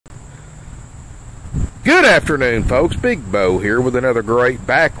Good afternoon, folks. Big Bo here with another great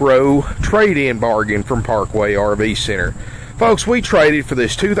back row trade-in bargain from Parkway RV Center. Folks, we traded for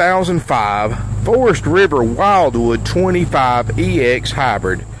this 2005 Forest River Wildwood 25EX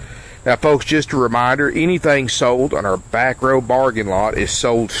Hybrid. Now, folks, just a reminder, anything sold on our back row bargain lot is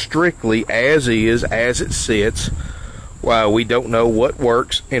sold strictly as is, as it sits. Well, we don't know what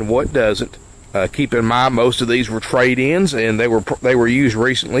works and what doesn't. Keep in mind, most of these were trade-ins, and they were used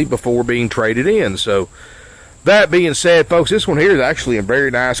recently before being traded in. So, that being said, folks, this one here is actually in very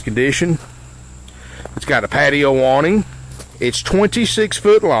nice condition. It's got a patio awning. It's 26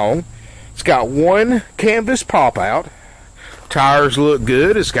 foot long. It's got one canvas pop-out. Tires look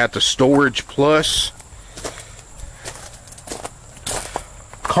good. It's got the Storage Plus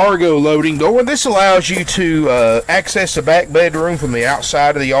cargo loading door. This allows you to access the back bedroom from the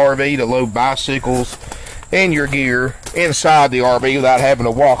outside of the RV to load bicycles and your gear inside the RV without having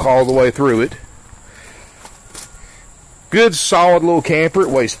to walk all the way through it. Good solid little camper. It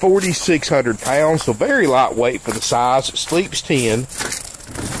weighs 4,600 pounds, so very lightweight for the size. It sleeps 10.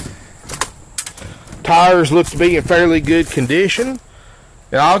 Tires look to be in fairly good condition.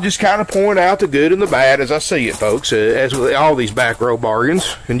 And I'll just kind of point out the good and the bad as I see it, folks, as with all these back row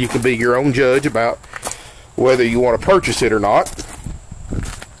bargains. And you can be your own judge about whether you want to purchase it or not.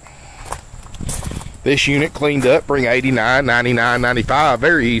 This unit cleaned up, bring 89, 99, 95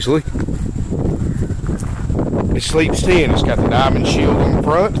 very easily. It sleeps 10. It's got the diamond shield on the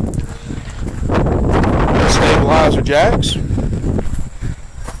front. Stabilizer jacks.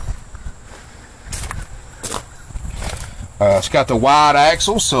 It's got the wide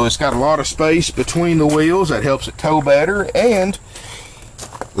axles, so it's got a lot of space between the wheels. That helps it tow better and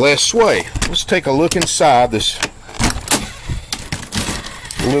less sway. Let's take a look inside this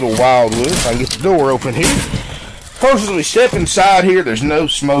little Wildwood. If I can get the door open here. First, as we step inside here, there's no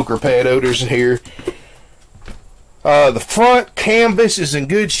smoke or pet odors in here. The front canvas is in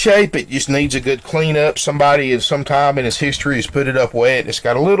good shape. It just needs a good cleanup. Somebody at some time in its history has put it up wet. It's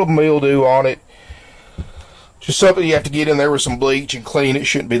got a little mildew on it. Just something you have to get in there with some bleach and clean. It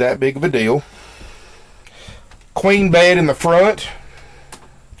shouldn't be that big of a deal. Queen bed in the front.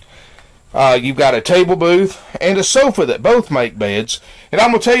 You've got a table booth and a sofa that both make beds. And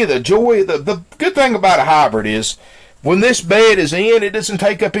I'm going to tell you the good thing about a hybrid is when this bed is in, it doesn't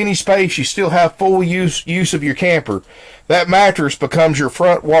take up any space. You still have full use of your camper. That mattress becomes your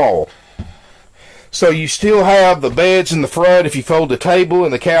front wall. So you still have the beds in the front if you fold the table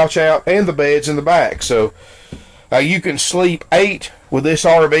and the couch out, and the beds in the back. So you can sleep 8 with this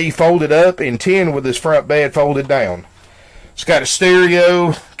RV folded up and 10 with this front bed folded down. It's got a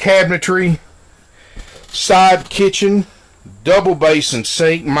stereo, cabinetry, side kitchen, double basin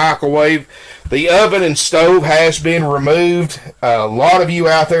sink, microwave. The oven and stove has been removed. A lot of you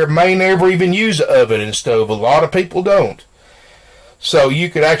out there may never even use an oven and stove. A lot of people don't. So you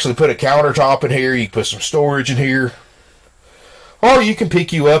could actually put a countertop in here. You can put some storage in here. Or you can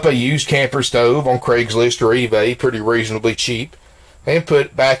pick you up a used camper stove on Craigslist or eBay, pretty reasonably cheap, and put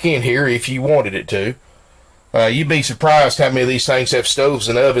it back in here if you wanted it to. You'd be surprised how many of these things have stoves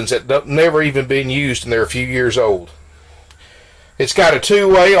and ovens that don't never even been used and they're a few years old. It's got a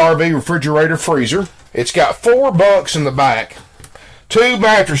 2-way RV refrigerator freezer. It's got 4 bunks in the back. 2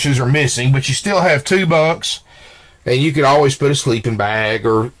 mattresses are missing, but you still have 2 bunks. And you can always put a sleeping bag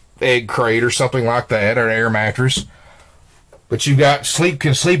or egg crate or something like that, or an air mattress. But you got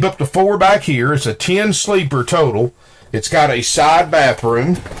can sleep up to 4 back here. It's a 10 sleeper total. It's got a side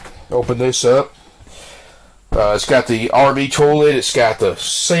bathroom. Open this up. It's got the RV toilet. It's got the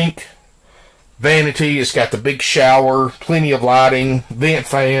sink, vanity. It's got the big shower, plenty of lighting, vent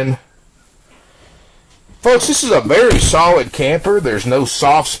fan. Folks, this is a very solid camper. There's no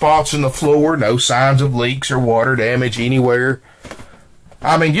soft spots in the floor, no signs of leaks or water damage anywhere.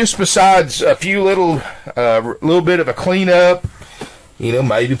 I mean, just besides a few little bit of a cleanup, you know,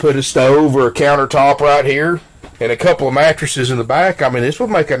 maybe put a stove or a countertop right here and a couple of mattresses in the back. I mean, this would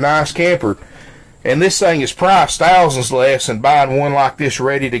make a nice camper. And this thing is priced thousands less than buying one like this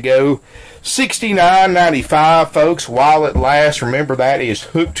ready to go. $69.95, folks, while it lasts. Remember, that is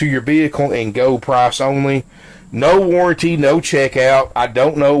hooked to your vehicle and go price only. No warranty, no checkout. I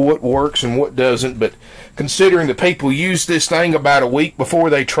don't know what works and what doesn't, but considering the people used this thing about a week before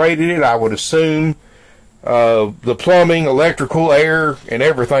they traded it, I would assume the plumbing, electrical, air, and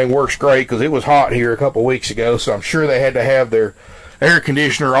everything works great, because it was hot here a couple weeks ago, so I'm sure they had to have their air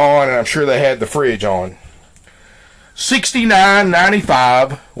conditioner on, and I'm sure they had the fridge on.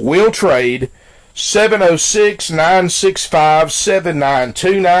 $69.95, will trade.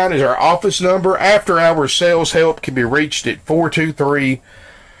 706-965-7929 is our office number. After hours sales help can be reached at 423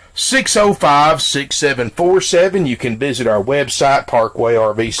 605-6747. You can visit our website,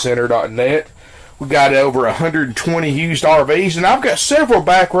 parkwayrvcenter.net. We got over 120 used RVs, and I've got several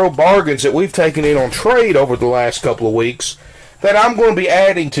back row bargains that we've taken in on trade over the last couple of weeks that I'm going to be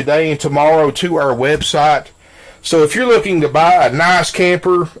adding today and tomorrow to our website. So if you're looking to buy a nice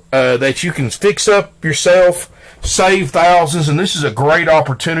camper that you can fix up yourself, save thousands, and this is a great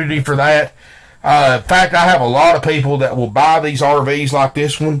opportunity for that. In fact, I have a lot of people that will buy these RVs like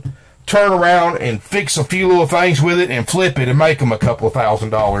this one, turn around and fix a few little things with it and flip it and make them a couple of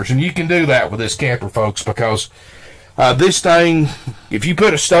 $1,000s. And you can do that with this camper, folks, because this thing, if you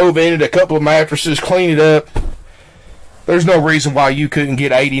put a stove in it, a couple of mattresses, clean it up, there's no reason why you couldn't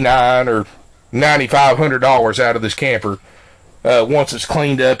get $8,900 or $9,500 out of this camper once it's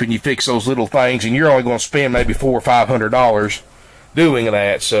cleaned up and you fix those little things, and you're only going to spend maybe $400 or $500 doing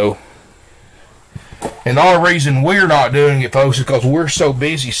that. So, and the only reason we're not doing it, folks, is because we're so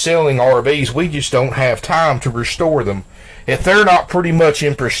busy selling RVs, we just don't have time to restore them. If they're not pretty much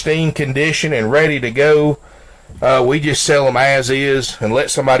in pristine condition and ready to go, we just sell them as is and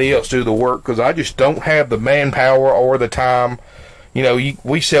let somebody else do the work, because I just don't have the manpower or the time. You know,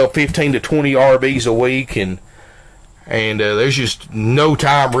 we sell 15 to 20 RVs a week, and there's just no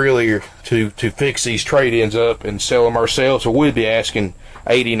time really to fix these trade-ins up and sell them ourselves. So we'd be asking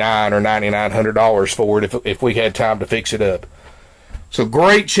 $8,900 or $9,900 for it if we had time to fix it up. So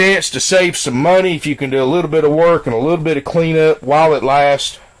great chance to save some money if you can do a little bit of work and a little bit of cleanup while it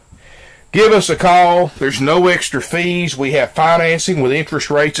lasts. Give us a call. There's no extra fees. We have financing with interest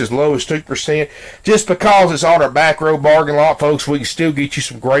rates as low as 2%. Just because it's on our back row bargain lot, folks, we can still get you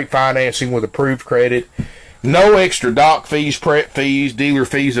some great financing with approved credit. No extra dock fees, prep fees, dealer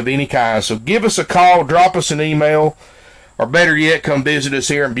fees of any kind. So give us a call, drop us an email, or better yet, come visit us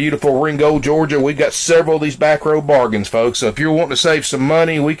here in beautiful Ringgold, Georgia. We've got several of these back row bargains, folks. So if you're wanting to save some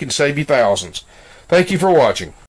money, we can save you thousands. Thank you for watching.